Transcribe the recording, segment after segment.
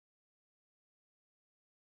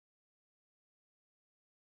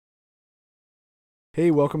Hey,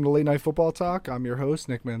 welcome to Late Night Football Talk. I'm your host,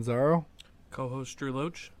 Nick Manzaro. Co-host Drew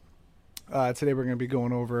Loce. Today we're going to be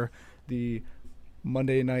going over the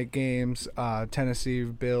Monday night games, Tennessee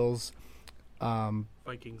Bills,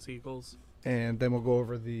 Vikings, Eagles. and then we'll go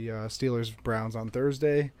over the Steelers Browns on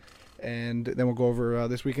Thursday, and then we'll go over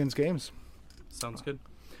this weekend's games. Sounds good.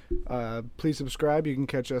 Please subscribe. You can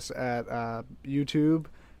catch us at YouTube,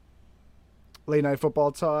 Late Night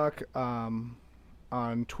Football Talk, on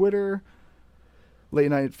Twitter, Late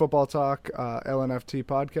Night Football Talk, LNFT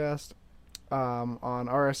podcast, on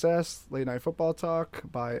RSS, Late Night Football Talk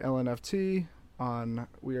by LNFT.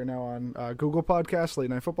 We are now on Google Podcasts, Late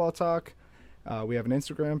Night Football Talk. We have an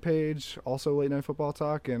Instagram page, also Late Night Football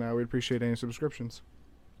Talk, and we'd appreciate any subscriptions.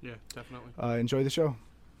 Yeah, definitely. Enjoy the show.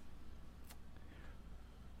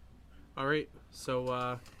 All right,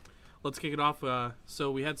 so let's kick it off. So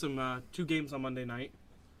we had some two games on Monday night.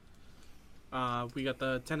 We got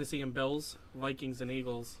the Tennessee and Bills, Vikings and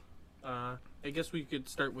Eagles. I guess we could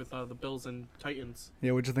start with the Bills and Titans.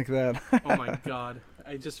 Yeah, what'd you think of that? Oh my God,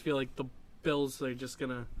 I just feel like the Bills are just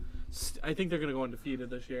gonna. I think they're gonna go undefeated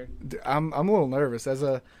this year. I'm a little nervous as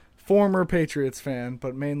a former Patriots fan,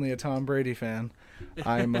 but mainly a Tom Brady fan.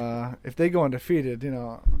 I'm if they go undefeated,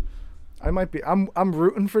 I might be. I'm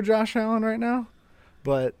rooting for Josh Allen right now,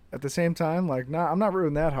 but at the same time, I'm not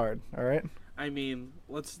rooting that hard. All right. I mean,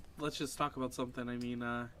 let's just talk about something. I mean,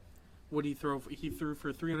 what did he throw? He threw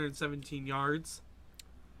for 317 yards.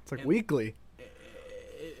 It's like weekly.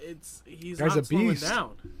 He's Guy's not a slowing beast.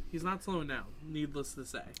 down. He's not slowing down. Needless to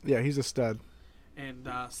say. Yeah, he's a stud. And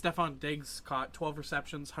Stephon Diggs caught 12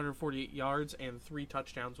 receptions, 148 yards, and 3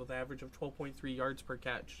 touchdowns with an average of 12.3 yards per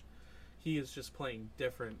catch. He is just playing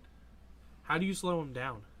different. How do you slow him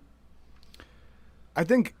down? I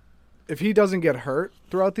think if he doesn't get hurt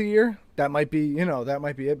throughout the year, that might be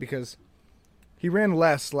it because he ran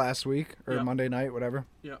less last week or Yep. Monday night, whatever.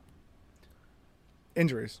 Yeah.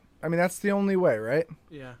 Injuries. I mean, that's the only way, right?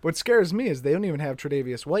 Yeah. What scares me is they don't even have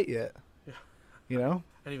Tre'Davious White yet. Yeah. You know?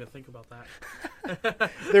 I didn't even think about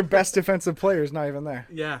that. Their best defensive player is not even there.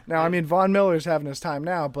 Yeah. Now, I mean, Von Miller's having his time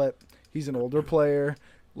now, but he's an older player.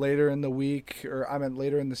 Later in the week,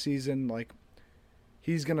 later in the season,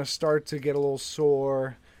 he's going to start to get a little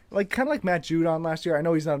sore. Kind of like Matt Judon last year. I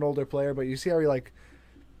know he's not an older player, but you see how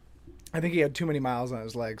I think he had too many miles on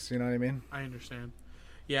his legs. You know what I mean? I understand.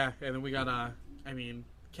 Yeah, and then we got,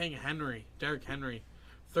 Derrick Henry,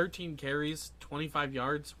 13 carries, 25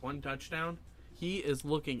 yards, 1 touchdown. He is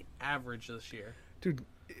looking average this year. Dude,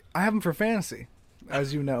 I have him for fantasy,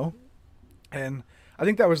 as you know. And I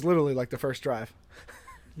think that was literally the first drive.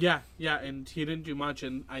 Yeah, and he didn't do much.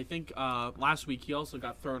 And I think last week he also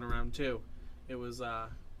got thrown around too. It was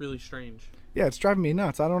really strange. Yeah, it's driving me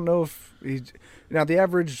nuts. I don't know if now the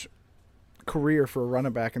average career for a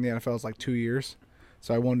running back in the NFL is 2 years.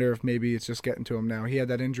 So I wonder if maybe it's just getting to him now. He had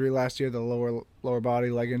that injury last year, the lower body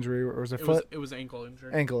leg injury, or was it foot? It was ankle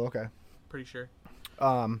injury. Ankle, okay. Pretty sure.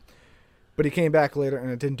 But he came back later and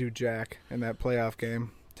it didn't do jack in that playoff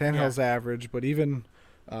game. Tannehill's average, but even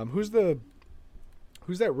who's that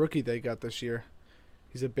rookie they got this year?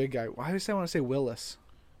 He's a big guy. Why do I want to say Willis?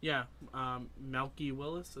 Yeah, Melky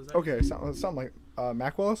Willis, is that? Okay, something like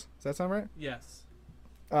Mac Willis. Does that sound right? Yes.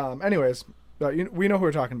 Anyways, we know who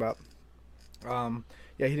we're talking about.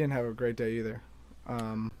 Yeah, he didn't have a great day either.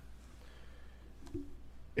 But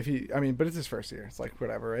it's his first year. It's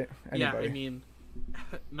whatever, right? Anybody. Yeah, I mean,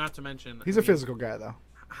 not to mention he's a physical guy though.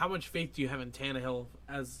 How much faith do you have in Tannehill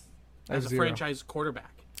as I have a zero. franchise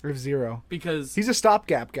quarterback? I have zero. Because He's a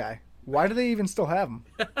stopgap guy. Why do they even still have him?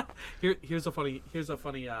 here's a funny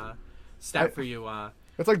stat for you.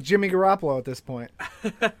 It's like Jimmy Garoppolo at this point.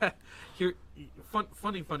 Here,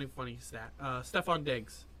 funny stat. Stephon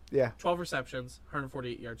Diggs, Yeah. 12 receptions,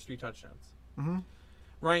 148 yards, 3 touchdowns. Mm-hmm.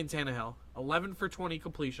 Ryan Tannehill, 11 for 20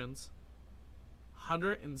 completions,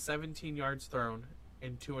 117 yards thrown,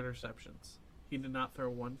 and 2 interceptions. He did not throw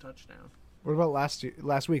 1 touchdown. What about last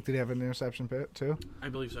week? Did he have an interception too? I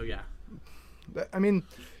believe so, yeah. I mean,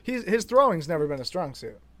 his throwing's never been a strong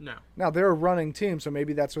suit. No. Now, they're a running team, so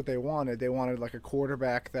maybe that's what they wanted. They wanted a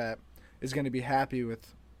quarterback that is going to be happy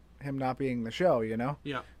with him not being the show, you know?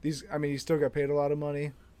 Yeah. He still got paid a lot of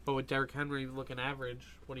money. But with Derrick Henry looking average,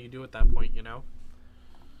 what do you do at that point, you know?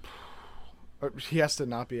 He has to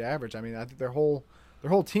not be average. I mean, I think their whole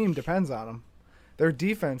team depends on him. Their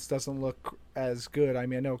defense doesn't look as good. I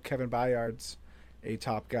mean, I know Kevin Byard's a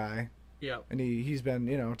top guy. Yeah. And he's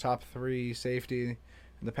been, top 3 safety in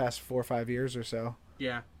the past 4 or 5 years or so.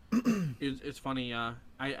 Yeah. It's funny. I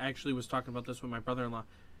actually was talking about this with my brother-in-law.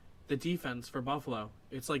 The defense for Buffalo,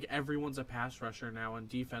 it's like everyone's a pass rusher now on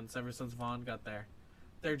defense ever since Vaughn got there.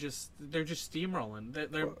 they're just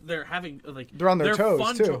steamrolling. They're having like they're on their toes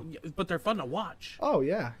fun too. But they're fun to watch. Oh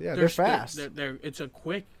yeah, they're fast. It's a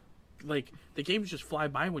quick, like the games just fly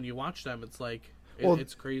by when you watch them. It's like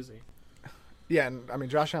it's crazy. Yeah, and I mean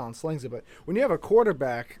Josh Allen slings it, but when you have a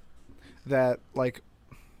quarterback that like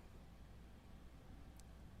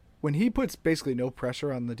when he puts basically no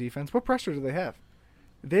pressure on the defense, what pressure do they have?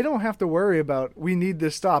 They don't have to worry about we need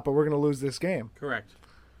this stop or we're going to lose this game. Correct.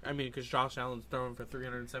 I mean, because Josh Allen's throwing for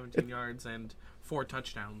 317 yards and 4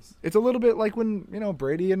 touchdowns. It's a little bit like when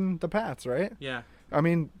Brady and the Pats, right? Yeah. I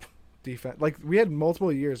mean, defense. Like we had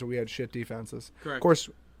multiple years where we had shit defenses. Correct. Of course,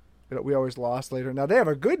 we always lost later. Now they have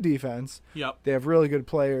a good defense. Yep. They have really good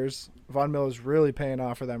players. Von Miller's really paying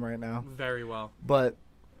off for them right now. Very well. But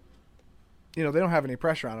they don't have any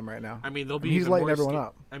pressure on him right now. I mean, they'll be. He's even lighting more everyone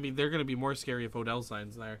up. I mean, they're going to be more scary if Odell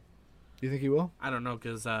signs there. You think he will? I don't know,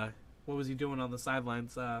 because what was he doing on the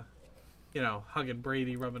sidelines? Hugging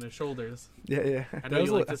Brady, rubbing his shoulders. Yeah. I know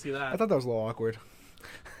you like to see that. I thought that was a little awkward.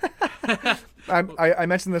 I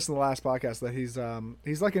mentioned this in the last podcast that he's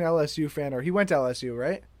like an LSU fan, or he went to LSU,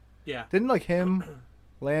 right? Yeah. Didn't like him,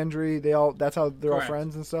 Landry, that's how they're all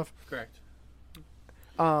friends and stuff? Correct.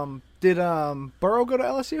 Did Burrow go to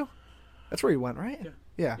LSU? That's where he went, right?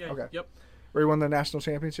 Yeah. Okay. Yep. Where he won the national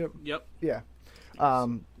championship? Yep. Yeah.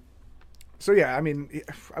 So yeah, I mean,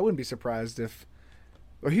 I wouldn't be surprised if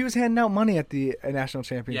he was handing out money at the national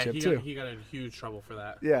championship too. He got in huge trouble for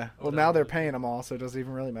that. Yeah. Well, now they're paying him all, so it doesn't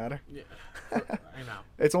even really matter. Yeah. I know.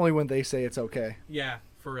 It's only when they say it's okay. Yeah,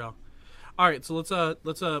 for real. All right, so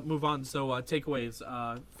let's move on. So takeaways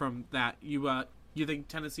from that. You think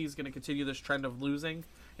Tennessee is going to continue this trend of losing,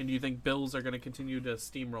 and do you think Bills are going to continue to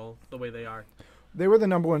steamroll the way they are? They were the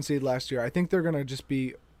number 1 seed last year. I think they're going to just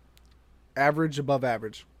be average above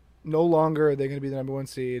average. No longer are they going to be the number 1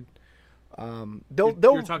 seed.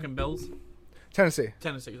 You're talking Bills? Tennessee,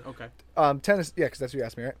 okay. Tennessee, yeah, because that's what you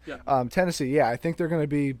asked me, right? Yeah. Tennessee, yeah, I think they're going to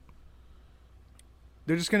be.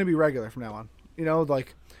 They're just going to be regular from now on.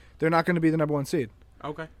 Like they're not going to be the number 1 seed.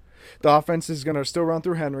 Okay. The offense is going to still run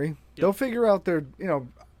through Henry. Yep. They'll figure out their,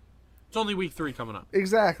 It's only week 3 coming up.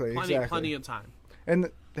 Exactly. Plenty of time.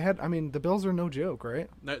 And the Bills are no joke, right?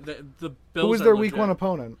 The Bills. Who was their week 1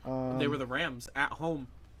 opponent? They were the Rams at home.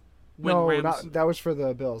 That was for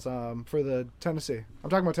the Bills. For the Tennessee. I'm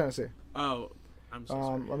talking about Tennessee. Oh, I'm so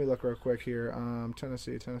sorry. Let me look real quick here.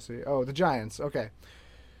 Tennessee. Oh, the Giants. Okay.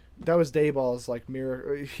 That was Dayball's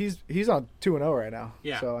mirror. He's on 2-0 right now.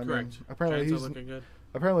 Yeah, so, correct. Apparently Giants are looking good.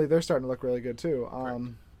 Apparently they're starting to look really good too.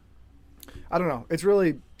 I don't know. It's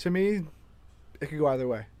really, to me, it could go either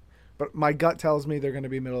way. But my gut tells me they're going to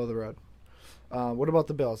be middle of the road. What about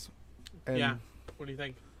the Bills? Yeah. What do you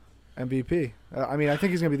think? MVP. I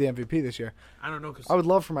think he's going to be the MVP this year. I don't know. I would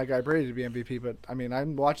love for my guy Brady to be MVP, but,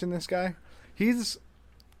 I'm watching this guy. He's...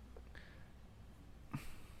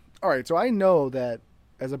 All right, so I know that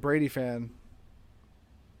as a Brady fan,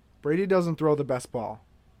 Brady doesn't throw the best ball.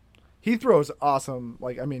 He throws awesome.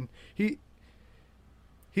 He's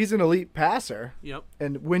an elite passer. Yep.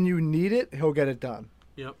 And when you need it, he'll get it done.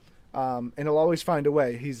 Yep. And he'll always find a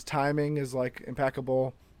way. His timing is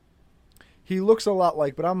impeccable. He looks a lot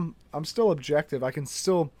but I'm still objective. I can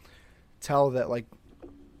still tell that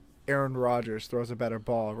Aaron Rodgers throws a better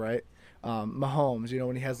ball, right? Mahomes,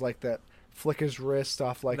 when he has that flick his wrist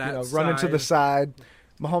stuff, running to the side.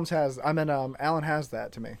 Mahomes has. Allen has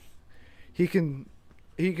that to me. He can,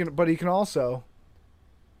 but he can also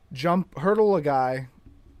hurdle a guy,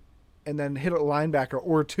 and then hit a linebacker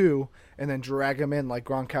or two, and then drag him in like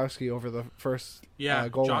Gronkowski over the first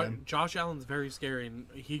goal line. Josh Allen's very scary, and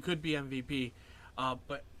he could be MVP.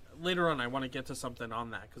 But later on, I want to get to something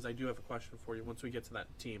on that because I do have a question for you once we get to that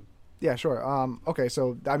team. Yeah, sure. Okay,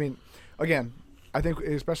 so again, I think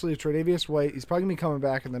especially Tre'Davious White, he's probably gonna be coming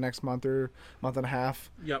back in the next month or month and a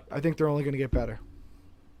half. Yep. I think they're only gonna get better.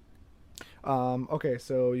 Okay,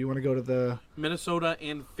 so you want to go to the Minnesota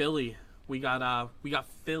and Philly. We got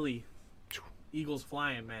Philly. Eagles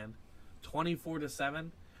flying, man.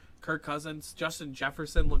 24-7. Kirk Cousins, Justin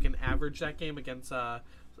Jefferson looking average that game against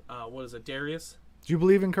Darius. Do you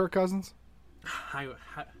believe in Kirk Cousins?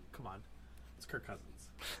 Come on, it's Kirk Cousins.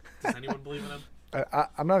 Does anyone believe in him?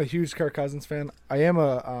 I'm not a huge Kirk Cousins fan. I am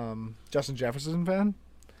a Justin Jefferson fan.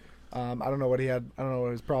 I don't know what he had. I don't know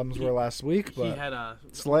what his problems were last week, but he had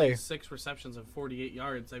Slay 6 receptions and 48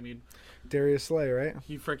 yards. Darius Slay, right?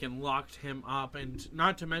 He freaking locked him up, and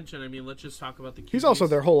not to mention, let's just talk about the QBs. He's also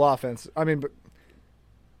their whole offense. but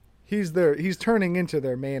he's turning into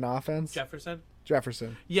their main offense.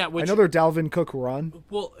 Jefferson. Yeah, I know their Dalvin Cook run.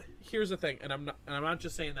 Well, here's the thing, and I'm not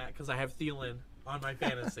just saying that because I have Thielen on my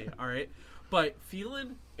fantasy. All right, but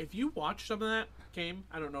Thielen, if you watch some of that game,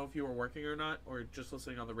 I don't know if you were working or not, or just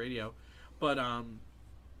listening on the radio, but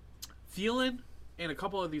Thielen and a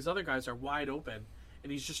couple of these other guys are wide open,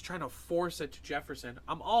 and he's just trying to force it to Jefferson.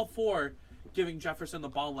 I'm all for giving Jefferson the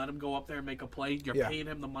ball, let him go up there and make a play. You're paying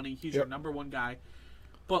him the money. He's your number one guy.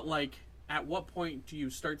 But, like, at what point do you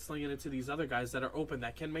start slinging it to these other guys that are open,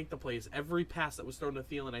 that can make the plays? Every pass that was thrown to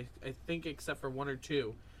Thielen, I think except for one or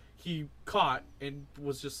two, he caught and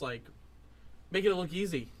was just, like, making it look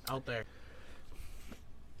easy out there.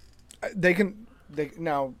 They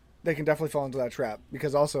can definitely fall into that trap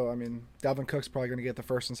because also, I mean, Dalvin Cook's probably going to get the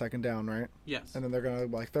first and second down, right? Yes. And then they're going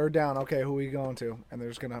to, like, third down, okay, who are we going to? And they're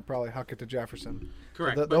just going to probably huck it to Jefferson.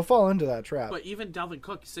 Correct. So they'll fall into that trap. But even Dalvin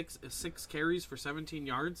Cook, six carries for 17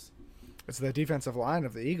 yards. It's the defensive line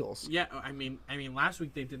of the Eagles. Yeah, I mean, last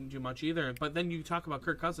week they didn't do much either. But then you talk about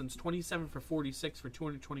Kirk Cousins, 27 for 46 for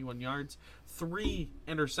 221 yards, 3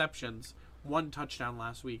 interceptions, 1 touchdown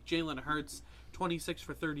last week. Jalen Hurts, 26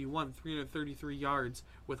 for 31, 333 yards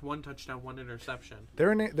with 1 touchdown, 1 interception.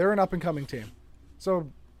 They're an up and coming team, so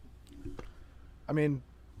I mean,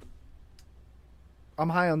 I'm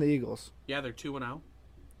high on the Eagles. Yeah, they're 2-0.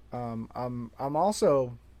 I'm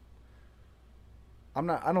also. I'm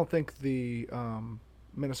not. I don't think the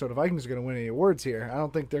Minnesota Vikings are going to win any awards here. I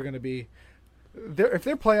don't think they're going to be. If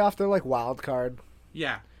they're playoff, they're like wild card.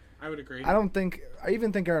 Yeah, I would agree. I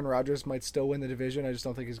even think Aaron Rodgers might still win the division. I just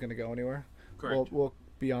don't think he's going to go anywhere. Correct. We'll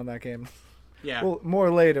be on that game. Yeah. Well,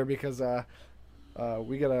 more later because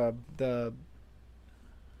we got the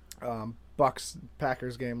Bucks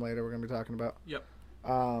Packers game later. We're going to be talking about. Yep.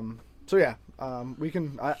 So yeah, we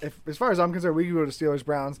can. If as far as I'm concerned, we can go to Steelers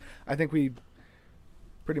Browns. I think we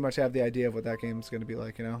pretty much have the idea of what that game is going to be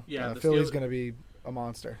like. You know. Yeah. Philly's going to be a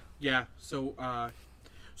monster. Yeah. So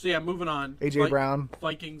yeah, moving on. AJ Brown.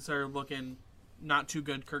 Vikings are looking not too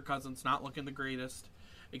good. Kirk Cousins not looking the greatest.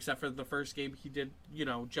 Except for the first game, he did. You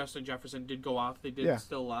know, Justin Jefferson did go off. They did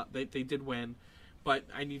still. They did win, but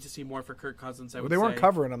I need to see more for Kirk Cousins. They weren't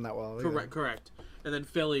covering him that well. Correct. And then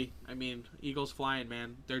Philly. I mean, Eagles flying,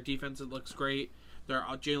 man. Their defense, it looks great. Their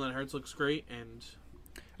Jalen Hurts looks great, and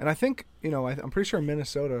I think I'm pretty sure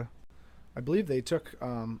Minnesota. I believe they took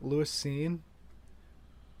Loce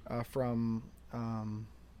from.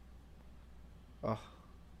 I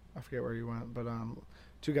forget where he went, but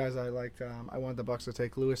two guys I liked. I wanted the Bucks to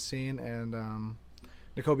take Loce and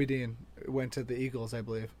Nakobe Dean went to the Eagles, I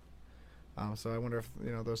believe. So I wonder if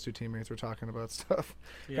those two teammates were talking about stuff,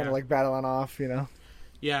 kind of like battling off,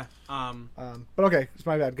 Yeah. But okay, it's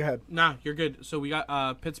my bad. Go ahead. Nah, you're good. So we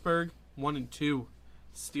got Pittsburgh 1-2,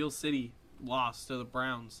 Steel City lost to the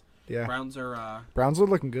Browns. Yeah. Browns are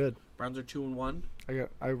looking good. Browns are 2-1.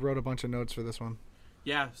 I wrote a bunch of notes for this one.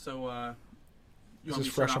 Yeah. So you this is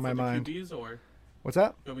fresh on my mind. QBs, or what's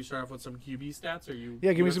that? You want me to start off with some QB stats, or you?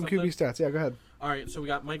 Yeah, give me some QB stats. Yeah, go ahead. All right, so we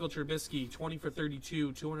got Michael Trubisky, 20 for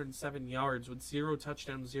 32, 207 yards with 0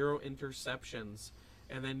 touchdowns, 0 interceptions.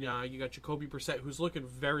 And then you got Jacoby Brissett, who's looking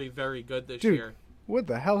very, very good this year. What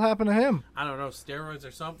the hell happened to him? I don't know, steroids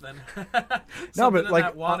or something. No, but like,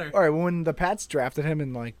 that water. All right, when the Pats drafted him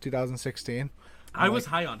in like 2016, I was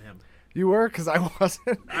high on him. You were, because I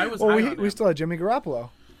wasn't. I was high on him. We still had Jimmy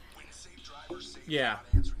Garoppolo. Yeah.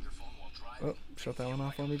 Oh, shut that one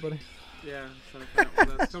off for me, buddy. Yeah, where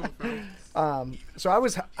that's coming from. So I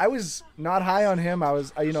was not high on him. I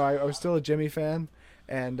was still a Jimmy fan,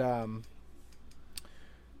 and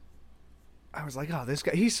I was like, oh, this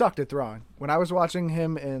guy, he sucked at throwing. When I was watching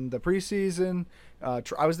him in the preseason,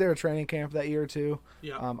 I was there at training camp that year too.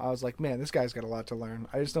 Yeah. I was like, man, this guy's got a lot to learn.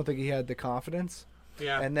 I just don't think he had the confidence.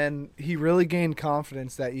 Yeah. And then he really gained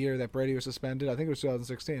confidence that year that Brady was suspended. I think it was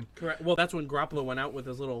 2016. Correct. Well, that's when Garoppolo went out with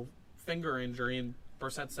his little finger injury and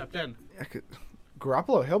Brissett stepped in.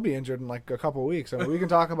 Garoppolo, he'll be injured in like a couple of weeks. I mean, we can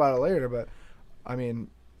talk about it later, but I mean,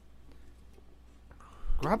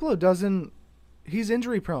 Garoppolo doesn't. He's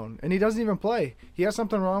injury prone, and he doesn't even play. He has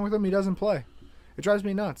something wrong with him. He doesn't play. It drives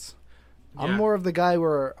me nuts. Yeah. I'm more of the guy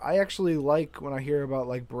where I actually like when I hear about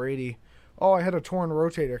like Brady. Oh, I had a torn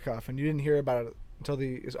rotator cuff, and you didn't hear about it until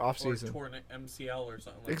the off season. Or torn MCL or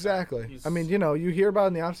something like exactly. That. I mean, you hear about it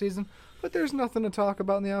in the off season, but there's nothing to talk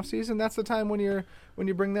about in the off season. That's the time when you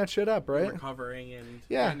bring that shit up, right? Recovering and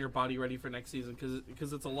getting your body ready for next season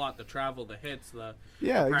because it's a lot. The travel, the hits, the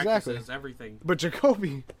practices, exactly. Everything. But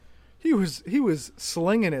Jacoby, he was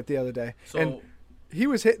slinging it the other day, and he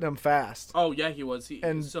was hitting them fast. Oh yeah, he was. He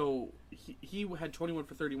had 21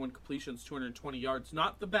 for 31 completions, 220 yards.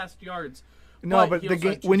 Not the best yards. No, but the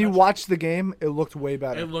game when you watch the game, it looked way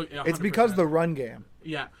better. It's because of the run game.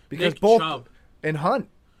 Yeah, because Nick both Chubb and Hunt,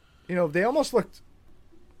 they almost looked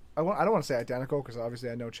I don't want to say identical because obviously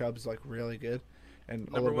I know Chubb's like really good and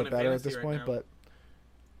a Number little one bit in better at fantasy this right point, now. but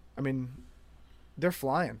I mean, they're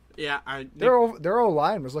flying. Yeah, Their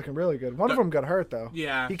O-line was looking really good. One of them got hurt though.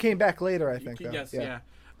 Yeah, he came back later, I think. Though. Yes, yeah.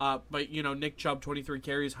 But Nick Chubb, 23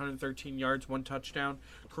 carries, 113 yards, 1 touchdown.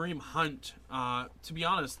 Kareem Hunt, to be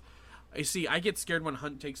honest, I get scared when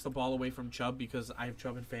Hunt takes the ball away from Chubb because I have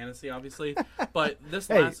Chubb in fantasy, obviously. But this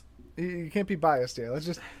you can't be biased here. Let's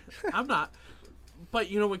just. I'm not. But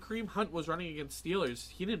when Kareem Hunt was running against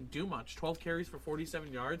Steelers, he didn't do much. 12 carries for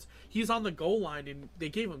 47 yards. He's on the goal line, and they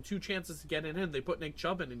gave him 2 chances to get it in. They put Nick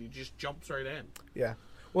Chubb in, and he just jumps right in. Yeah.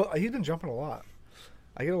 Well, he's been jumping a lot.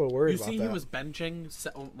 I get a little worried about that. You see, he was benching,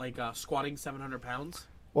 squatting 700 pounds.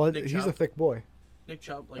 Well, he's a thick boy. Nick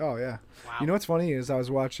Chubb. Oh, yeah. Wow. You know what's funny is I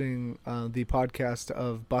was watching the podcast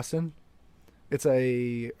of Bussin'. It's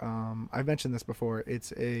I've mentioned this before.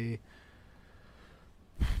 It's a...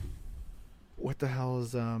 What the hell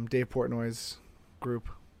is Dave Portnoy's group?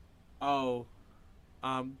 Oh,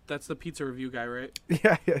 that's the pizza review guy, right?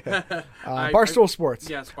 Yeah. Barstool Sports.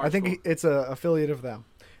 Yes, Barstool. I think it's an affiliate of them.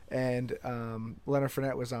 And Leonard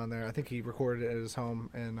Fournette was on there. I think he recorded it at his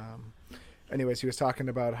home. And anyways, he was talking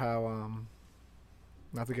about how,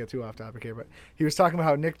 not to get too off topic here, but he was talking about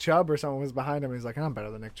how Nick Chubb or someone was behind him. And he's like, I'm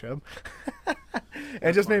better than Nick Chubb. And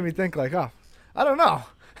it just made me think like, I don't know.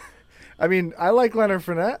 I mean, I like Leonard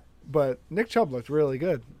Fournette. But Nick Chubb looked really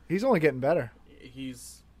good. He's only getting better.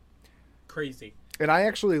 He's crazy. And I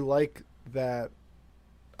actually like that.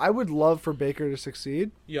 I would love for Baker to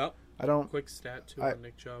succeed. Yep. I don't. Quick stat too on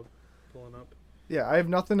Nick Chubb pulling up. Yeah, I have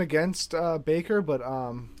nothing against Baker, but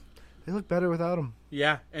they look better without him.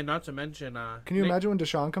 Yeah, and not to mention. Can you imagine when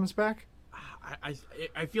Deshaun comes back?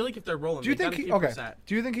 I feel like if they're rolling, do you think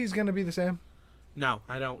Do you think he's going to be the same? No,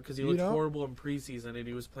 I don't, because he looked horrible in preseason, and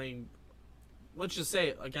he was playing. Let's just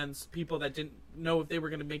say against people that didn't know if they were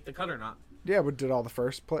going to make the cut or not. Yeah, but did all the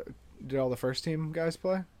first team guys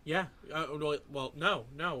play? Yeah. Well,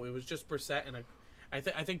 no. It was just Brissett and I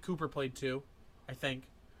think Cooper played too. I think.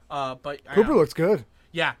 But Cooper looks good.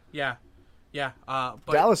 Yeah. But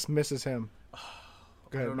Dallas misses him. Go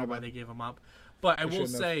ahead, I don't know why they gave him up, but I will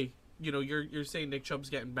say, you're saying Nick Chubb's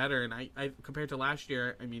getting better, and I compared to last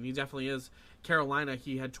year, I mean, he definitely is. Carolina,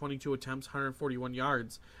 he had 22 attempts, 141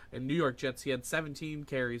 yards. In New York Jets, he had 17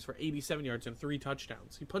 carries for 87 yards and 3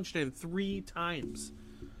 touchdowns. He punched in 3 times.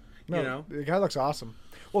 The guy looks awesome.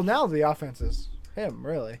 Well, now the offense is him,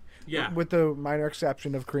 really. Yeah. With the minor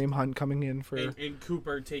exception of Kareem Hunt coming in for... And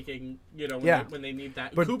Cooper taking, when they need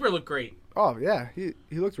that. But Cooper looked great. Oh, yeah. He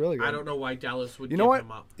looked really good. I don't know why Dallas would give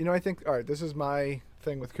him up. I think... All right, this is my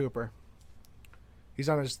thing with Cooper. He's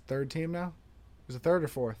on his 3rd team now? Was it 3rd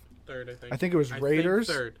or 4th? 3rd, I think. I think it was Raiders.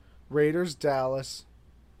 3rd. Raiders, Dallas.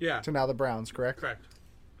 Yeah. To now the Browns, correct? Correct.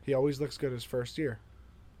 He always looks good his first year.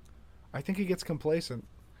 I think he gets complacent.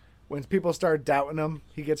 When people start doubting him,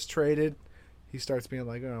 he gets traded. He starts being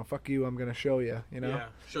like, oh, fuck you, I'm going to show you, Yeah,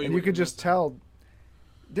 show you. And you could just tell.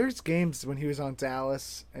 There's games when he was on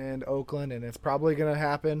Dallas and Oakland, and it's probably going to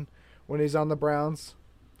happen when he's on the Browns.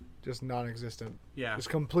 Just non-existent. Yeah. Just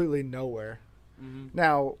completely nowhere. Mm-hmm.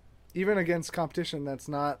 Now, even against competition that's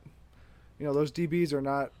not, those DBs are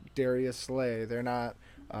not Darius Slay. They're not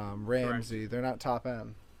Ramsey. Correct. They're not top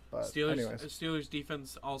end. But Steelers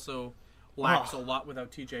defense also lacks a lot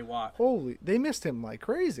without TJ Watt. They missed him like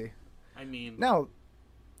crazy. I mean, now,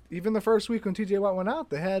 even the first week when TJ Watt went out,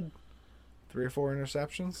 they had 3 or 4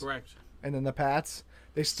 interceptions. Correct. And then the Pats,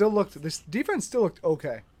 this defense still looked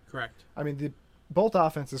okay. Correct. I mean, both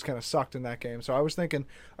offenses kind of sucked in that game. So I was thinking,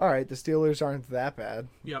 all right, the Steelers aren't that bad.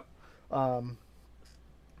 Yep.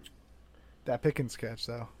 That Pickens catch,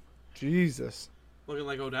 though. Jesus. Looking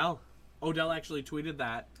like Odell. Odell actually tweeted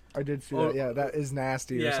that. I did see that. Yeah, that is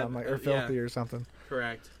nasty or something, or filthy or something.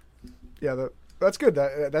 Correct. Yeah, that's good.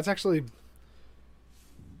 That's actually,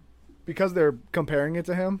 because they're comparing it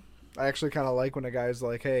to him, I actually kind of like when a guy's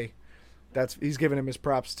like, hey, he's giving him his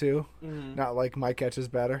props too. Mm-hmm. Not like my catch is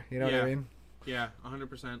better. You know what I mean? Yeah,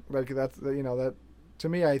 100%. Like that to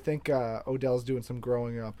me, I think Odell's doing some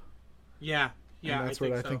growing up. Yeah. And that's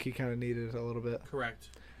what I think he kind of needed a little bit. Correct.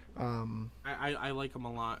 I like him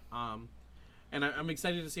a lot. And I'm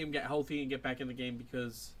excited to see him get healthy and get back in the game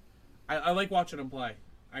because I like watching him play.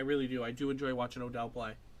 I really do. I do enjoy watching Odell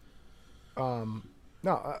play.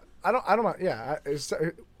 No, I don't. Yeah, it's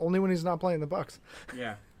only when he's not playing the Bucs.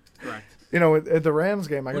 Yeah, correct. At the Rams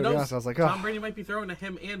game, I gotta be honest, I was like, Tom Brady might be throwing to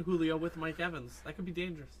him and Julio with Mike Evans. That could be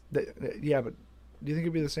dangerous. Yeah, but do you think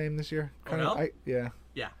it'd be the same this year? Yeah.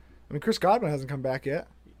 Yeah. I mean, Chris Godwin hasn't come back yet.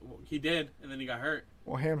 He did, and then he got hurt.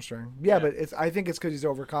 Well, hamstring. Yeah, but I think it's because he's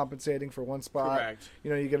overcompensating for one spot. Correct.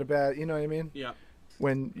 You get a bad. You know what I mean? Yeah.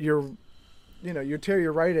 when you tear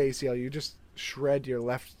your right ACL, you just shred your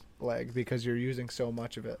left leg because you're using so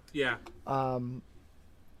much of it. Yeah.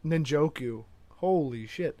 Ninjoku, holy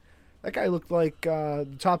shit, that guy looked like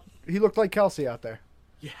he looked like Kelsey out there.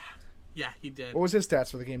 Yeah, he did. What was his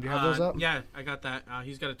stats for the game? Do you have those up? Yeah, I got that.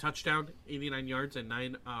 He's got a touchdown, 89 yards, and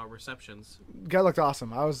 9 receptions. Guy looked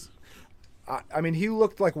awesome. I mean, he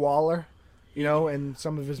looked like Waller, in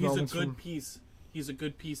some of his moments. He's a good piece. He's a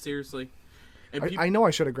good piece, seriously. And I know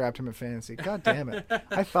I should have grabbed him in fantasy. God damn it.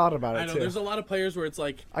 I thought about it, I know, too. there's a lot of players where it's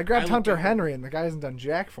like... I grabbed Hunter Henry, and the guy hasn't done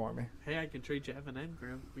jack for me. Hey, I can trade you Evan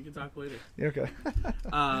Engram. We can talk later. Yeah, okay.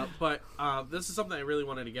 But this is something I really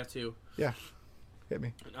wanted to get to. Yeah. Hit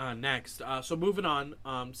me. Next. So moving on.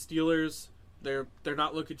 Steelers, they're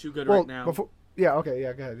not looking too good right now. Go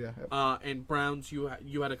ahead, yeah. And Browns, you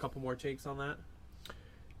had a couple more takes on that?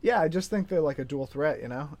 Yeah, I just think they're like a dual threat,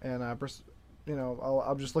 and I'm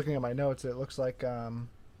just looking at my notes. It looks like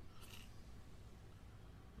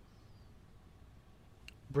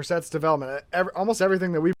Brissett's development. Almost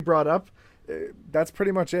everything that we brought up, that's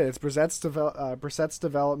pretty much it. It's Brissett's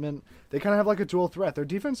development. They kind of have like a dual threat. Their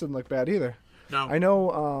defense didn't look bad either. No. I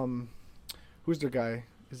know. Who's the guy?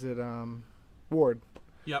 Is it Ward?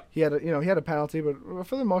 Yep. He had a penalty, but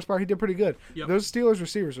for the most part, he did pretty good. Yep. Those Steelers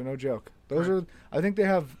receivers are no joke. Those Correct. I think they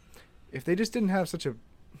have. If they just didn't have such a,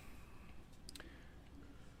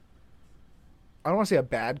 I don't want to say a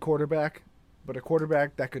bad quarterback, but a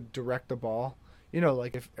quarterback that could direct the ball.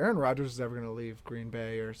 Like if Aaron Rodgers is ever going to leave Green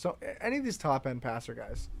Bay or any of these top end passer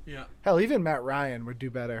guys. Yeah. Hell, even Matt Ryan would do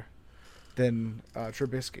better than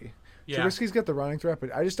Trubisky. Yeah. Trubisky's got the running threat,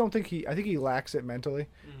 but I just don't think I think he lacks it mentally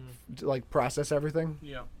to like process everything.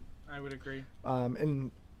 Yeah, I would agree.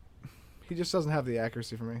 And he just doesn't have the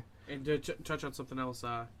accuracy for me. And to touch on something else,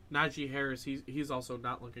 Najee Harris, he's also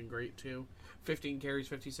not looking great too. 15 carries,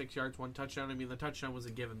 56 yards, 1 touchdown. I mean, the touchdown was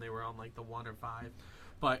a given. They were on like the 1 or 5.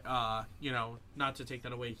 But, not to take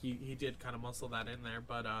that away, he did kind of muscle that in there.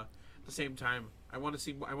 But at the same time, I want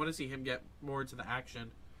to see him get more into the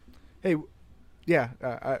action. Hey, yeah,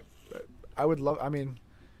 I would love. I mean,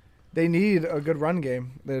 they need a good run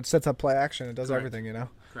game that sets up play action. It does Correct. everything,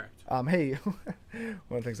 Correct. Hey, one of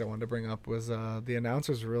the things I wanted to bring up was the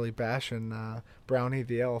announcers really bashing Brownie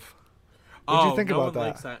the Elf. What do you think about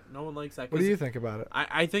that? No one likes that. What do you think about it?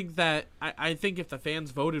 I think that I think if the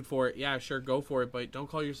fans voted for it, yeah, sure, go for it, but don't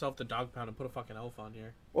call yourself the dog pound and put a fucking elf on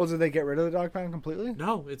here. Well, did they get rid of the dog pound completely?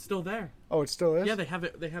 No, it's still there. Oh, it still is? Yeah, they have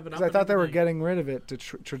it. They have it up. I thought they were getting rid of it to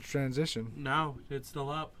transition. No, it's still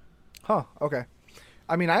up. Huh. Okay.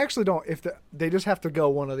 I mean, I actually don't. If they just have to go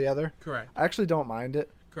one or the other. Correct. I actually don't mind it.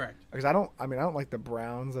 Correct. Because I don't like the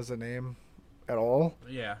Browns as a name at all.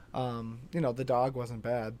 Yeah. The dog wasn't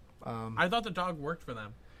bad. I thought the dog worked for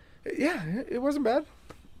them. Yeah, it wasn't bad.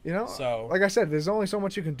 So, like I said, there's only so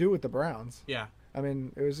much you can do with the Browns. Yeah. I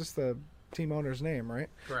mean, it was just the team owner's name, right?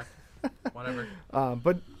 Correct. Whatever.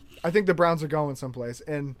 But I think the Browns are going someplace.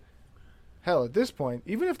 And hell, at this point,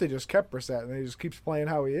 even if they just kept Brissett and he just keeps playing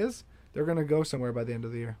how he is, they're going to go somewhere by the end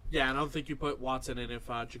of the year. Yeah, and I don't think you put Watson in if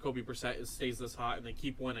Jacoby Brissett stays this hot and they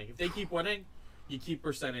keep winning. If they keep winning, you keep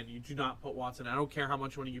Brissett in. You do not put Watson in. I don't care how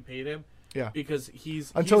much money you paid him. Yeah. Because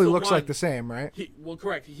he's until he looks one, like the same, right?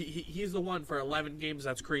 Correct. He's the one for 11 games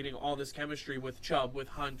that's creating all this chemistry with Chubb, with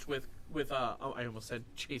Hunt, with I almost said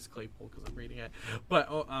Chase Claypool because I'm reading it, but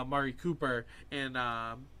Mari Cooper and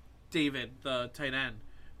David, the tight end.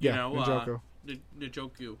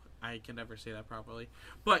 Njoku. I can never say that properly,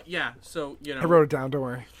 but yeah. So I wrote it down. Don't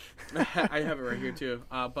worry. I have it right here too.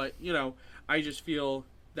 But I just feel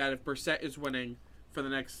that if Brissett is winning for the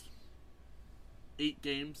next 8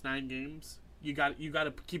 games, 9 games, you got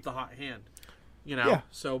to keep the hot hand, Yeah.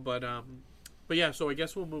 So, but yeah. So I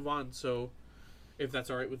guess we'll move on. So, if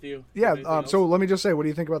that's all right with you. Yeah. So let me just say, what do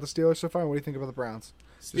you think about the Steelers so far? And what do you think about the Browns?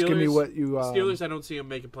 Just give me what you. Steelers. I don't see them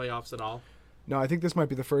making playoffs at all. No, I think this might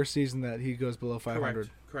be the first season that he goes below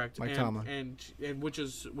 500. Correct. Mike Tomlin. And which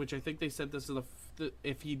I think they said this is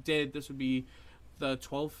if he did, this would be the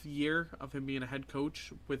 12th year of him being a head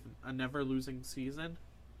coach with a never losing season.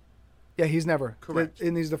 Yeah, he's never. Correct.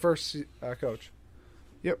 And he's the first coach.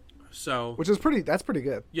 Yep. So. that's pretty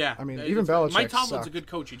good. Yeah. I mean, even Belichick Mike Tomlin's sucked. a good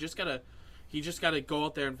coach. He just gotta go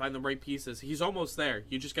out there and find the right pieces. He's almost there.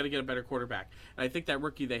 You just gotta get a better quarterback. And I think that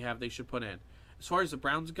rookie they should put in. As far as the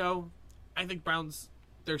Browns go, I think Browns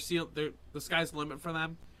they're the sky's the limit for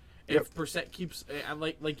them. If Brissett keeps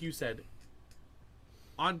like you said,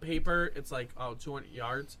 on paper it's like 200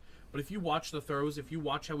 yards. But if you watch the throws, if you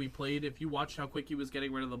watch how he played, if you watch how quick he was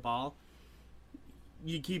getting rid of the ball,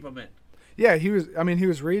 you keep him in. Yeah, he was. I mean, he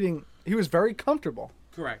was reading. He was very comfortable.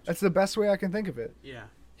 Correct. That's the best way I can think of it. Yeah.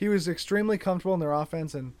 he was extremely comfortable in their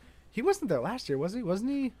offense, and he wasn't there last year, was he? Wasn't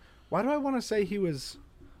he? Why do I want to say he was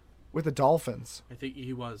with the Dolphins? I think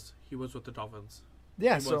he was. He was with the Dolphins.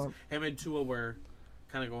 Yeah, Him and Tua were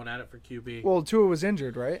kind of going at it for QB. Well, Tua was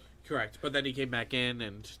injured, right? Correct, but then he came back in,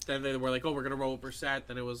 and then they were like, "Oh, we're gonna roll with Brissett."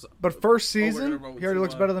 Then it was. But first season, with he already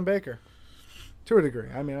looks Tua. better than Baker, to a degree.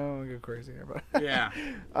 I mean, I don't want to go crazy here, but Yeah,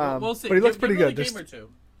 we'll see. But he looks Give pretty him a good. game or two.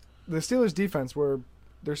 The Steelers' defense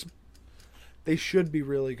they should be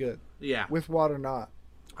really good. Yeah, With Watt or not.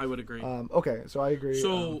 I would agree. Okay, so I agree.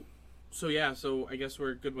 So I guess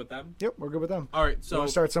we're good with them. Yep, we're good with them. All right, So so want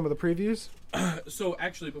to start some of the previews? So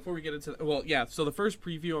actually, before we get into so the first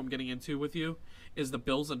preview I'm getting into with you is the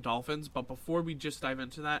Bills and Dolphins. But before we just dive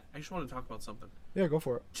into that, I just want to talk about something. Yeah, go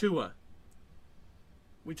for it. Tua.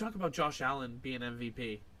 We talk about Josh Allen being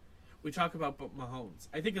MVP. We talk about Mahomes.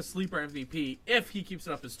 I think a sleeper MVP, if he keeps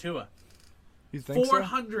it up, is Tua. You think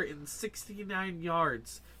 469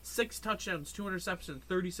 yards, 6 touchdowns, 2 interceptions,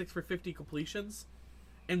 36 for 50 completions.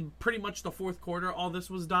 In pretty much the fourth quarter, all this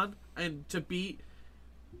was done. And to beat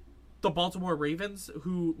the Baltimore Ravens,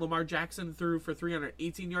 who Lamar Jackson threw for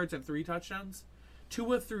 318 yards and 3 touchdowns,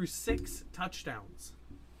 Tua threw 6 touchdowns.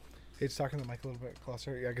 Hey, just talking to the mic a little bit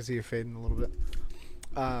closer. Yeah, I can see you fading a little bit.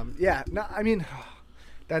 Yeah, no, I mean,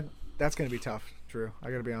 that's going to be tough, Drew.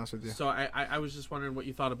 I got to be honest with you. So I was just wondering what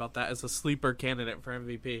you thought about that as a sleeper candidate for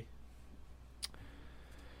MVP.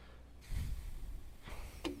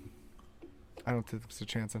 I don't think there's a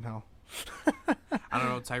chance in hell. I don't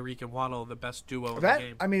know, Tyreek and Waddle, the best duo in That the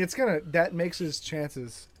game. I mean, that makes his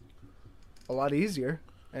chances a lot easier.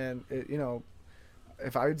 And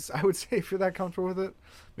if I would say if you're that comfortable with it,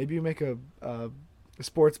 maybe you make a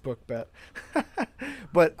sports book bet.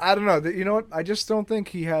 But I don't know. You know what? I just don't think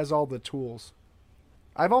he has all the tools.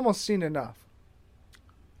 I've almost seen enough.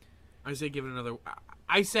 I say give it another.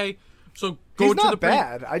 I say so. He's not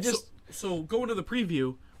bad. I just so go into the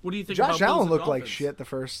preview. What do you think? Josh about Allen Bills and looked like Dolphins? shit the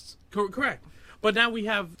first. Correct. But now we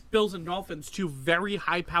have Bills and Dolphins, two very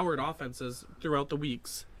high-powered offenses throughout the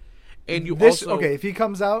weeks, and okay. If he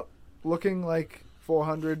comes out looking like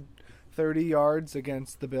 430 yards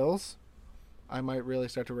against the Bills, I might really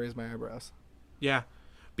start to raise my eyebrows. Yeah,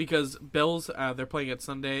 because Bills they're playing at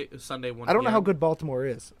Sunday 1. I don't know how good Baltimore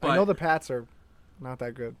is. But I know the Pats are not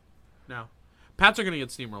that good. No, Pats are going to get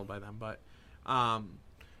steamrolled by them, but By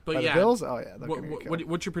yeah, the Bills. Oh yeah. They're gonna get killed.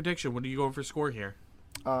 What's your prediction? What are you going for score here?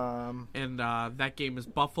 And that game is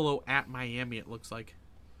Buffalo at Miami. It looks like.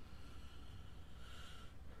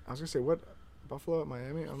 I was gonna say what Buffalo at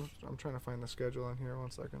Miami. I'm trying to find the schedule on here.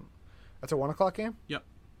 1 second. That's a 1:00 game. Yep.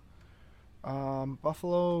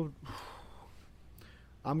 Buffalo.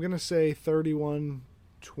 I'm gonna say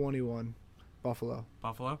 31-21. Buffalo.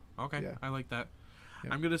 Buffalo. Okay, Yeah. I like that.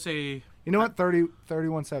 Yeah. I'm gonna say. You know what?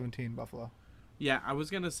 31-17 Buffalo. Yeah, I was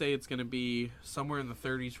gonna say it's gonna be somewhere in the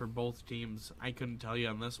 30s for both teams. I couldn't tell you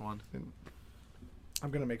on this one. I'm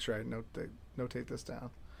gonna make sure I notate this down.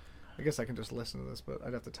 I guess I can just listen to this, but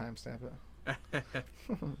I'd have to timestamp it.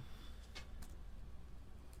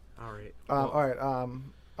 All right. All right.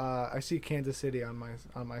 I see Kansas City on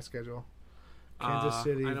my schedule. Kansas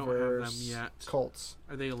City I don't versus have them yet. Colts.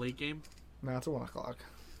 Are they a late game? No, it's a 1:00.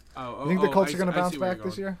 Oh, You think the Colts I are going to see- I bounce see where back you're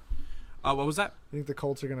this going. year? What was that? You think the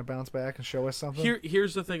Colts are going to bounce back and show us something?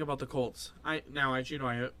 Here's the thing about the Colts. As you know,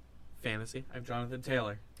 I have fantasy. I have Jonathan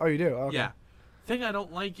Taylor. Oh, you do? Okay. Yeah. Thing I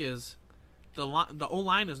don't like is the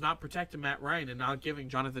O-line is not protecting Matt Ryan and not giving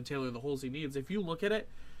Jonathan Taylor the holes he needs. If you look at it,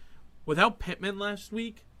 without Pittman last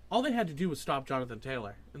week, all they had to do was stop Jonathan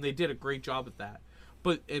Taylor, and they did a great job at that.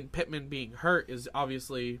 But and Pittman being hurt is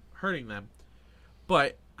obviously hurting them.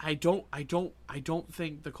 But I don't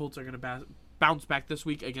think the Colts are going to bounce back this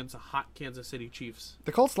week against a hot Kansas City Chiefs.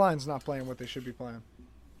 The Colts line's not playing what they should be playing.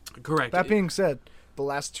 Correct. That being said, the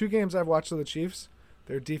last 2 games I've watched of the Chiefs,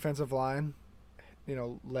 their defensive line,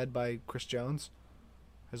 led by Chris Jones,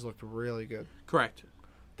 has looked really good. Correct.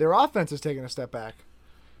 Their offense has taken a step back.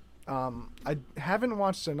 I haven't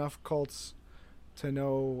watched enough Colts to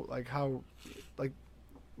know how.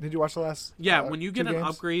 Did you watch the last? Yeah, when you get 2 an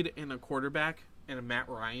games? upgrade in a quarterback and a Matt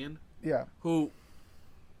Ryan, Yeah.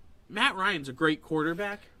 Matt Ryan's a great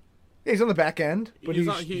quarterback. Yeah, he's on the back end, but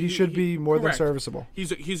he should be more correct. than serviceable.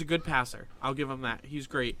 He's a good passer. I'll give him that. He's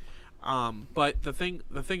great. But the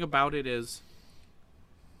thing about it is,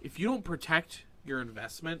 if you don't protect your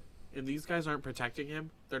investment, and these guys aren't protecting him,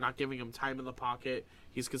 they're not giving him time in the pocket.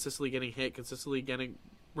 He's consistently getting hit, consistently getting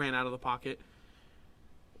ran out of the pocket.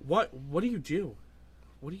 What do you do?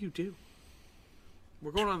 What do you do?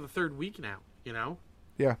 We're going on the 3rd week now.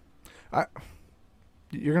 Yeah,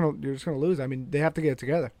 you're just gonna lose. I mean, they have to get it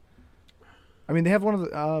together. I mean, they have one of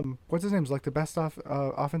the what's his name's like the best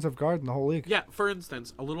offensive guard in the whole league. Yeah, for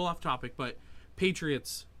instance, a little off topic, but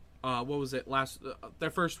Patriots, what was it their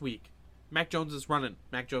first week? Mac Jones is running.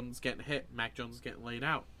 Mac Jones is getting hit. Mac Jones is getting laid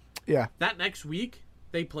out. Yeah. That next week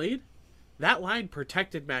they played, that line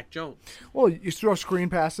protected Mac Jones. Well, you throw screen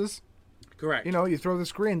passes. Correct. You know, you throw the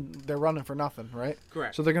screen, they're running for nothing, right?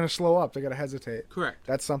 Correct. So they're going to slow up. They're going to hesitate. Correct.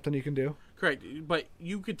 That's something you can do. Correct. But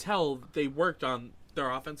you could tell they worked on their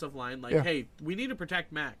offensive line. Like, hey, we need to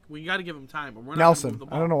protect Mac. We got to give him time. Or we're not Nelson. Move the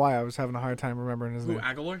ball. I don't know why I was having a hard time remembering his name.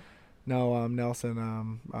 Aguilar? No,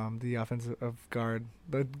 Nelson, the offensive guard.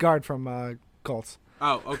 The guard from Colts.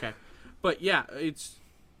 Oh, okay. But, yeah, it's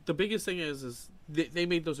the biggest thing is they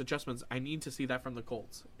made those adjustments. I need to see that from the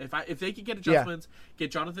Colts. If they could get adjustments, get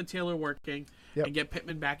Jonathan Taylor working, and get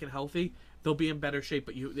Pittman back and healthy, they'll be in better shape.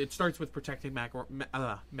 But it starts with protecting Mac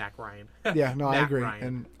Ryan. Yeah, no, I agree. Ryan.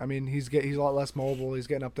 And I mean, he's a lot less mobile. He's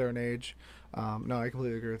getting up there in age. No, I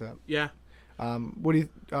completely agree with that. Yeah. What do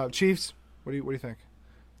you Chiefs? What do you think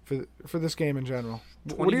for this game in general?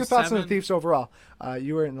 What are your thoughts on the Chiefs overall?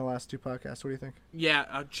 You were in the last two podcasts. What do you think?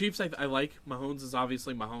 Yeah, Chiefs. I like. Mahomes is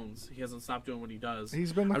obviously Mahomes. He hasn't stopped doing what he does.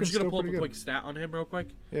 He's been looking I'm just gonna pull up a good. quick stat on him real quick.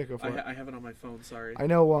 Yeah, go for it. I have it on my phone. Sorry. I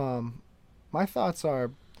know. My thoughts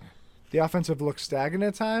are, the offensive looks stagnant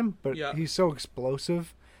at time, but he's so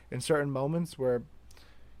explosive in certain moments where,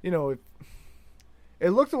 you know, it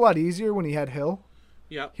looked a lot easier when he had Hill.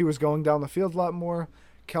 Yeah. He was going down the field a lot more.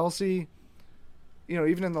 Kelsey, you know,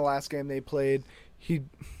 even in the last game they played, he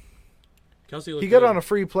got on a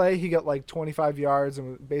free play. He got like 25 yards,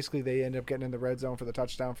 and basically they ended up getting in the red zone for the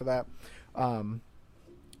touchdown for that.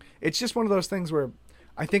 It's just one of those things where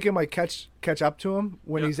I think it might catch up to him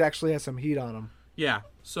when he's actually has some heat on him. Yeah.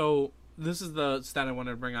 So this is the stat I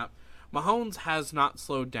wanted to bring up. Mahomes has not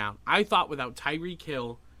slowed down. I thought without Tyreek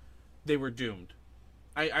Hill, they were doomed.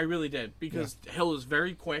 I really did, because Hill is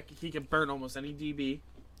very quick. He can burn almost any DB.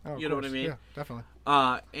 Oh, you know what I mean? Yeah, definitely.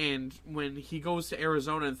 And when he goes to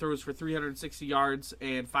Arizona and throws for 360 yards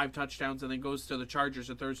and 5 touchdowns, and then goes to the Chargers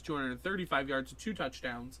and throws 235 yards and 2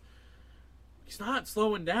 touchdowns, he's not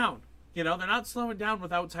slowing down. You know, they're not slowing down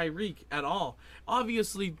without Tyreek at all.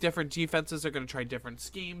 Obviously, different defenses are going to try different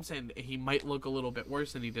schemes, and he might look a little bit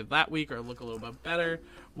worse than he did that week, or look a little bit better,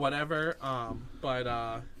 whatever. But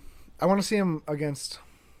I want to see him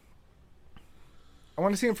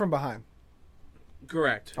from behind.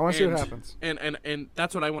 Correct. I want to see what happens. And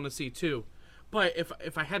that's what I want to see too. But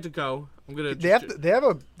if I had to go, I'm gonna. They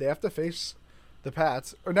have to face the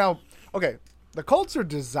Pats. Or now, okay, the Colts are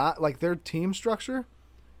designed, like, their team structure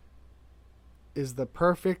is the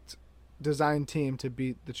perfect design team to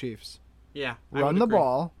beat the Chiefs. Yeah. Run the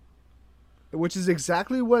ball, which is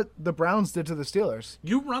exactly what the Browns did to the Steelers.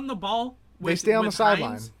 You run the ball. They stay on the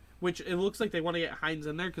sideline. Which it looks like they want to get Hines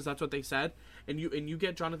in there because that's what they said. And you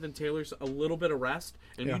get Jonathan Taylor a little bit of rest,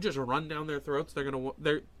 and you just run down their throats.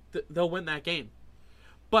 They'll win that game.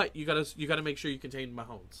 But you gotta make sure you contain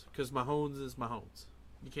Mahomes, because Mahomes is Mahomes.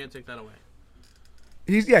 You can't take that away.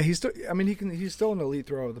 He's still. I mean, he's still an elite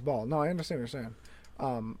thrower of the ball. No, I understand what you're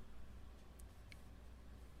saying.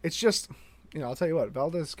 It's just, you know, I'll tell you what,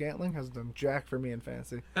 Valdez-Scantling has done jack for me in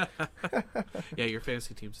fantasy. Yeah, your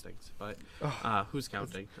fantasy team stinks, but who's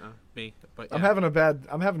counting? Me. But yeah. I'm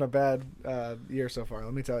having a bad year so far.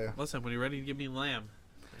 Let me tell you. Listen, when you're ready to give me Lamb,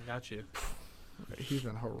 I got you. He's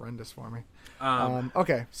been horrendous for me.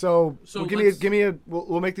 Okay, so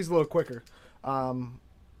we'll make these a little quicker.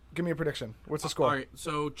 Give me a prediction. What's the score? All right,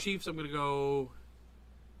 so Chiefs, I'm gonna go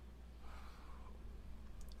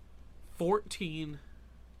 14-30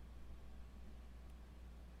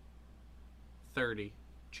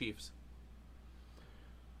 Chiefs.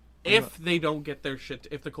 If they don't get their shit,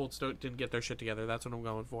 if the Colts didn't get their shit together, that's what I'm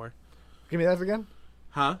going for. Give me that again.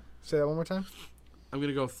 Huh? Say that one more time. I'm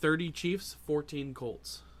gonna go 30 Chiefs, 14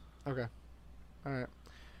 Colts. Okay. All right.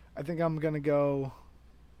 I think I'm gonna go.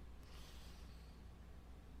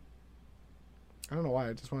 I don't know why.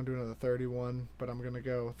 I just want to do another 31, but I'm gonna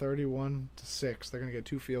go 31-6. They're gonna get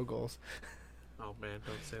 2 field goals. Oh man,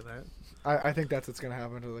 don't say that. I think that's what's gonna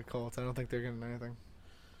happen to the Colts. I don't think they're getting anything.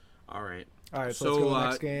 All right. So let's go to the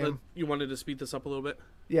next game. You wanted to speed this up a little bit?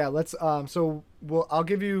 Yeah, let's. So I'll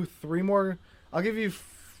give you 3 more. I'll give you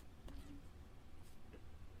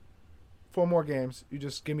 4 more games. You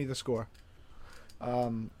just give me the score.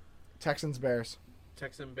 Texans Bears.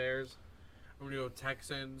 Bears. I'm gonna go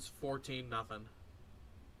Texans 14-0.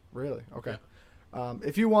 Really? Okay. Yeah.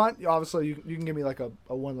 If you want, obviously you can give me like a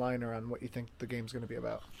one-liner on what you think the game's gonna be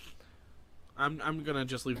about. I'm gonna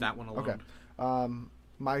just leave that one alone. Okay.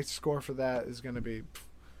 My score for that is gonna be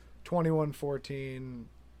 21-14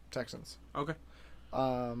 Texans. Okay.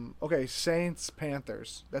 Okay, Saints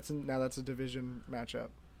Panthers. That's a division matchup.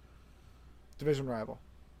 Division rival.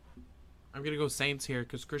 I'm gonna go Saints here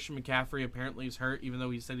because Christian McCaffrey apparently is hurt, even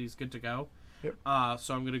though he said he's good to go. Yep.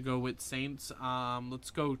 So I'm gonna go with Saints.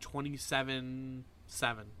 Let's go 27-7.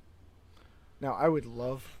 Now I would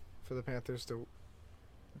love for the Panthers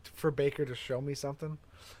for Baker to show me something,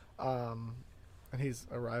 and he's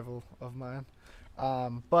a rival of mine.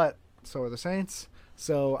 But so are the Saints.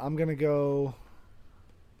 So I'm gonna go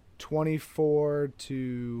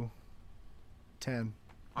 24-10. Okay.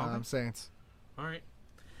 Saints. All right.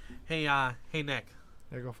 Hey, Nick.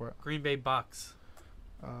 Yeah, go for it. Green Bay Bucks.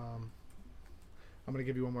 I'm gonna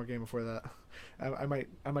give you one more game before that. I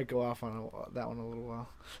might go off on that one a little while.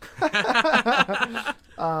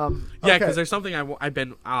 Yeah, okay. because there's something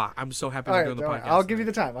I'm so happy we're doing the podcast. I'll give you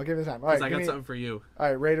the time. All right, I got something for you. All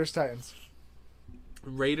right, Raiders Titans.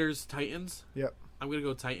 Raiders Titans. Yep. I'm gonna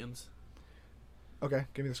go Titans. Okay,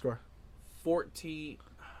 give me the score. 14-7.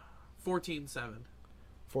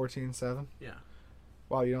 14-7. Yeah.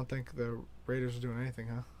 Wow, you don't think the Raiders are doing anything,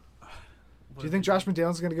 huh? What Do you think Josh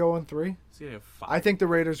McDaniels is going to go 1-3? He's gonna have 5. I think the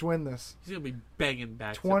Raiders win this. He's gonna be begging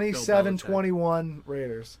back. 27-21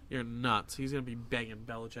 Raiders. You're nuts. He's gonna be begging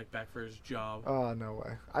Belichick back for his job. Oh, no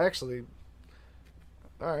way. All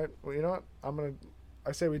right. Well, you know what?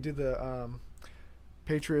 I say we do the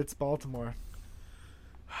Patriots Baltimore.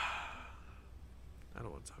 I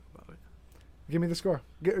don't want to talk about it. Give me the score.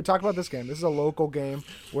 Talk about this game. This is a local game.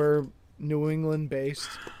 We're New England based,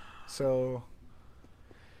 so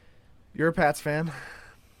you're a Pats fan.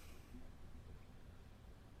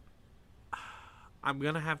 I'm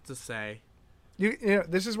gonna have to say You know,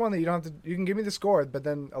 this is one that you don't have to. You can give me the score, but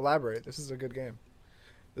then elaborate. This is a good game.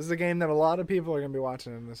 This is a game that a lot of people are gonna be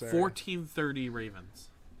watching in this area. 14-30 Ravens.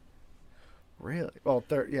 Really? Well,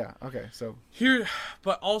 yeah. Okay, so Here,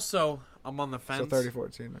 but also I'm on the fence. so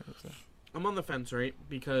 30-14. I'm on the fence, right?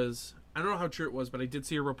 Because I don't know how true it was, but I did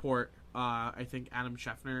see a report. I think Adam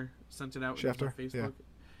Schefter sent it out on Facebook. Yeah.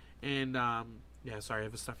 And yeah, sorry, I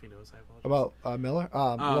have a stuffy nose. I apologize. About Miller,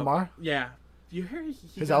 Lamar, Yeah, you hear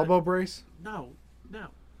his elbow brace. No,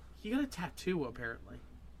 he got a tattoo apparently.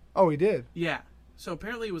 Oh, he did. Yeah, so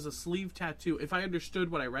apparently it was a sleeve tattoo. If I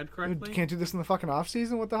understood what I read correctly, You can't do this in the fucking off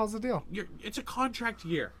season. What the hell's the deal? it's a contract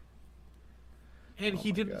year, and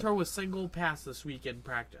he didn't throw a single pass this week in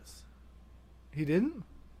practice. He didn't.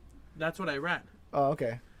 That's what I read. Oh,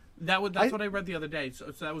 okay. That's what I read the other day. So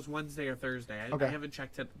that was Wednesday or Thursday. I haven't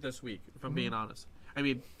checked it this week, if I'm being honest. I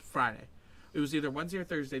mean, Friday. It was either Wednesday or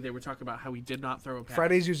Thursday. They were talking about how he did not throw a pass.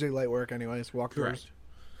 Friday's usually light work, anyways. Walkthroughs. Correct.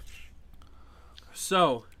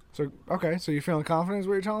 So okay. So you feeling confident? Is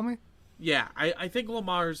what you're telling me? yeah, I think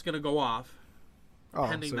Lamar's gonna go off,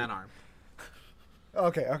 pending that arm.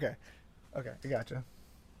 Okay. I gotcha.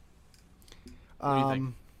 What do you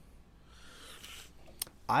think?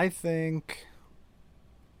 I think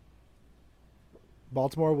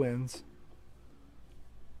Baltimore wins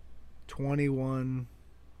 21-17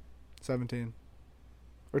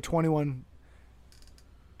 or 21-20.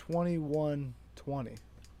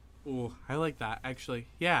 Ooh, I like that actually.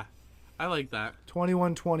 Yeah, I like that.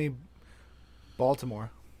 21-20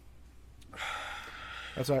 Baltimore.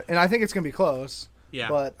 That's right. And I think it's going to be close. Yeah.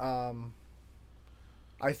 But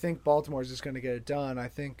I think Baltimore's just going to get it done. I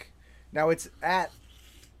think now it's at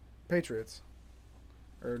Patriots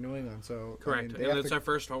or New England, so Correct. I mean, And it's our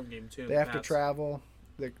first home game too. They have to travel.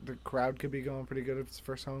 The crowd could be going pretty good if it's the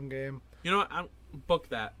first home game. You know what? Book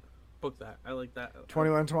that. I like that.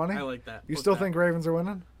 21-20? I like that. You still think Ravens are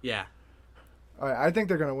winning? Yeah. All right, I think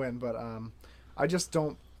they're going to win, but I just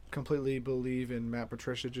don't completely believe in Matt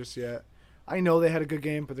Patricia just yet. I know they had a good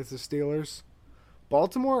game, but it's the Steelers.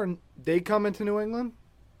 Baltimore, they come into New England.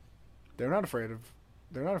 They're not afraid of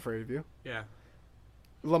you. Yeah.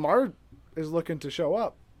 Lamar is looking to show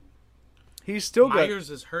up. He's still good. Myers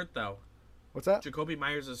is hurt though. What's that? Jacoby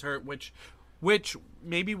Myers is hurt, which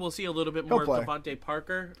maybe we'll see a little bit more of Devontae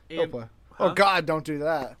Parker. He'll play. Huh? Oh God, don't do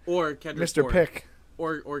that. Or Kendrick Mr. Bourne. Pick.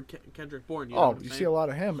 Or Kendrick Bourne. You know what I'm saying? See a lot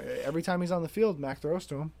of him. Every time he's on the field, Mac throws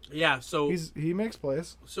to him. Yeah, so he makes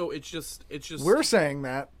plays. So it's just we're saying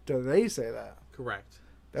that. Do they say that? Correct.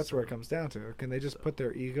 That's where it comes down to. Can they just put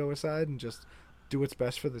their ego aside and just do what's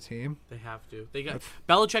best for the team? They have to.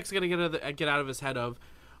 Belichick's gonna get out of his head of,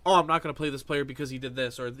 oh, I'm not gonna play this player because he did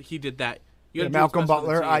this or he did that. Yeah, Malcolm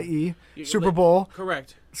Butler, i.e. Super Bowl.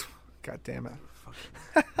 Correct. God damn it.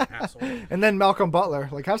 Fucking asshole. And then Malcolm Butler,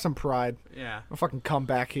 have some pride. Yeah. I'll fucking come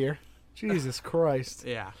back here. Jesus Christ.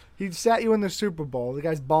 Yeah. He sat you in the Super Bowl. The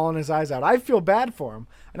guy's bawling his eyes out. I feel bad for him.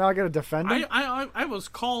 And now I got to defend him. I was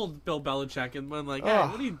called Bill Belichick and been like, hey,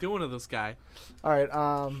 what are you doing to this guy? All right.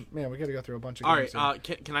 Man, we got to go through a bunch of games. All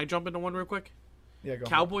right. Can I jump into one real quick? Yeah, go.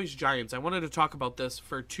 Cowboys Giants. I wanted to talk about this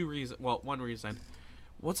for two reasons. Well, one reason.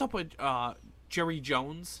 What's up with Jerry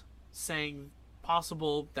Jones saying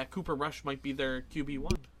possible that Cooper Rush might be their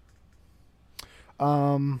QB1?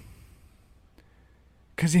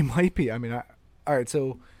 Because he might be. I mean, all right,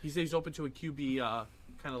 so... He says he's open to a QB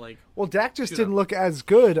kind of like... Well, Dak just didn't look as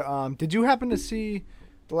good. Did you happen to see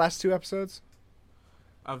the last 2 episodes?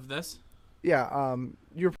 Of this? Yeah,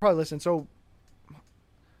 you were probably listening. So...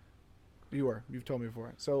 You were. You've told me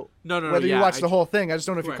before. So no. Whether you watched the whole thing, I just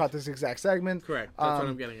don't know if Correct. you caught this exact segment. Correct. That's what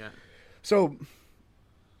I'm getting at. So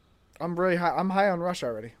I'm really high. I'm high on Rush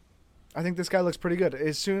already. I think this guy looks pretty good.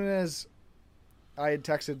 As soon as I had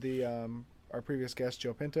texted the our previous guest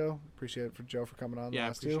Joe Pinto, appreciate it for Joe for coming on. Yeah,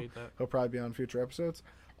 last appreciate two. that. He'll probably be on future episodes.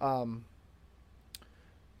 I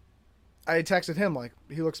texted him like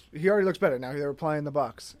he already looks better now. They were playing the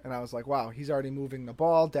Bucks, and I was like, wow, he's already moving the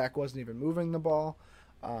ball. Dak wasn't even moving the ball.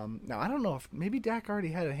 Now, I don't know if maybe Dak already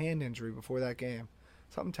had a hand injury before that game.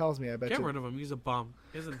 Something tells me I bet Get you. rid of him. He's a bum.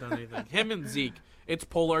 He hasn't done anything. Him and Zeke. It's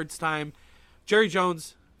Pollard's time. Jerry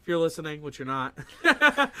Jones, if you're listening, which you're not,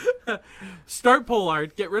 start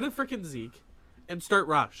Pollard, get rid of freaking Zeke, and start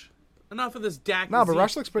Rush. Enough of this Dak. No, but Zeke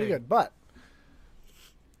Rush looks pretty thing. good. But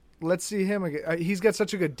let's see him again. He's got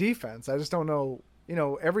such a good defense. I just don't know. You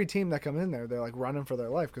know, every team that comes in there, they're like running for their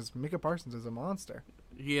life because Micah Parsons is a monster.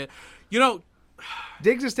 Yeah. You know,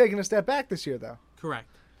 Diggs is taking a step back this year, though. correct.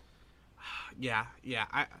 Yeah.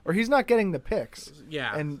 Or he's not getting the picks.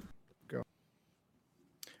 Yeah. And go.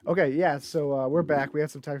 Okay, yeah. So we're back. We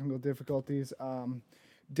had some technical difficulties.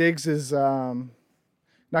 Diggs is not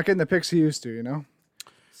getting the picks he used to, you know.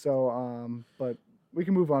 So, but we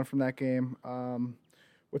can move on from that game.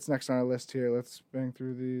 What's next on our list here? Let's bang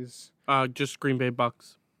through these. Just Green Bay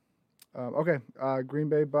Bucks. Okay, Green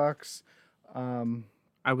Bay Bucks.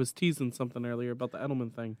 I was teasing something earlier about the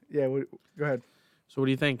Edelman thing. Yeah, go ahead. So what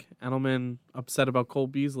do you think? Edelman upset about Cole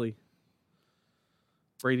Beasley.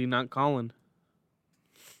 Brady not calling.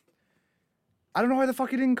 I don't know why the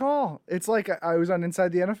fuck he didn't call. It's like I was on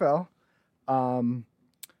Inside the NFL. I know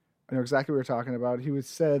exactly what we're talking about. He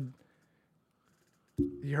said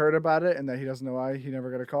he heard about it and that he doesn't know why he never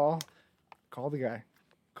got a call. Call the guy.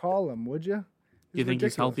 Call him, would you? You think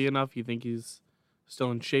he's healthy enough? You think he's still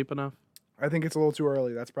in shape enough? I think it's a little too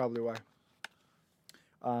early. That's probably why.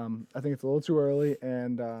 I think it's a little too early,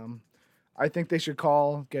 and I think they should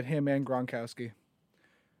get him and Gronkowski.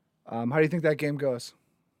 How do you think that game goes?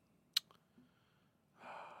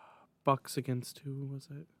 Bucks against who was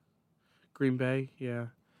it? Green Bay, yeah.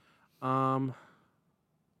 I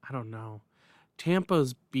don't know.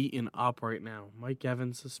 Tampa's beaten up right now. Mike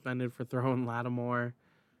Evans suspended for throwing Lattimore.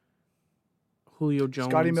 Julio Jones.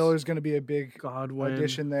 Scotty Miller's going to be a big Godwin.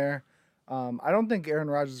 addition there. I don't think Aaron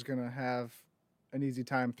Rodgers is going to have an easy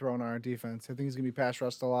time throwing on our defense. I think he's going to be pass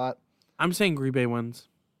rushed a lot. I'm saying Green Bay wins.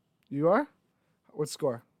 You are? What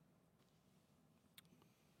score?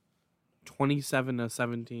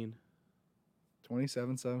 27-17.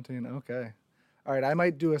 27-17. Okay. All right. I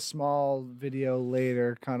might do a small video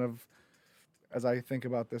later, kind of as I think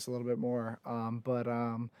about this a little bit more. But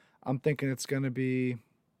I'm thinking it's going to be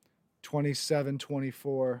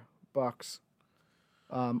 27-24 Bucks,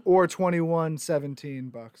 or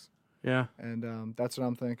 21-17 Bucks. Yeah. And that's what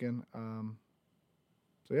I'm thinking.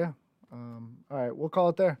 So yeah. All right, we'll call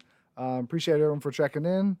it there. Appreciate everyone for checking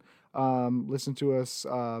in. Listen to us.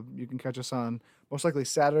 You can catch us on most likely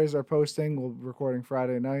Saturdays are posting. We're recording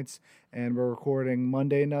Friday nights, and we're recording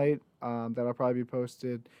Monday night. That'll probably be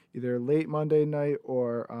posted either late Monday night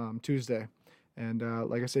or Tuesday. And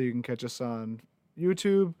like I said, you can catch us on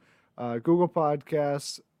YouTube, Google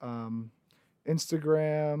Podcasts,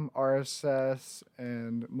 Instagram, RSS,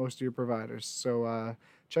 and most of your providers. So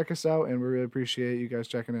check us out, and we really appreciate you guys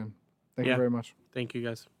checking in. Thank you very much. Thank you,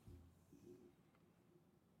 guys.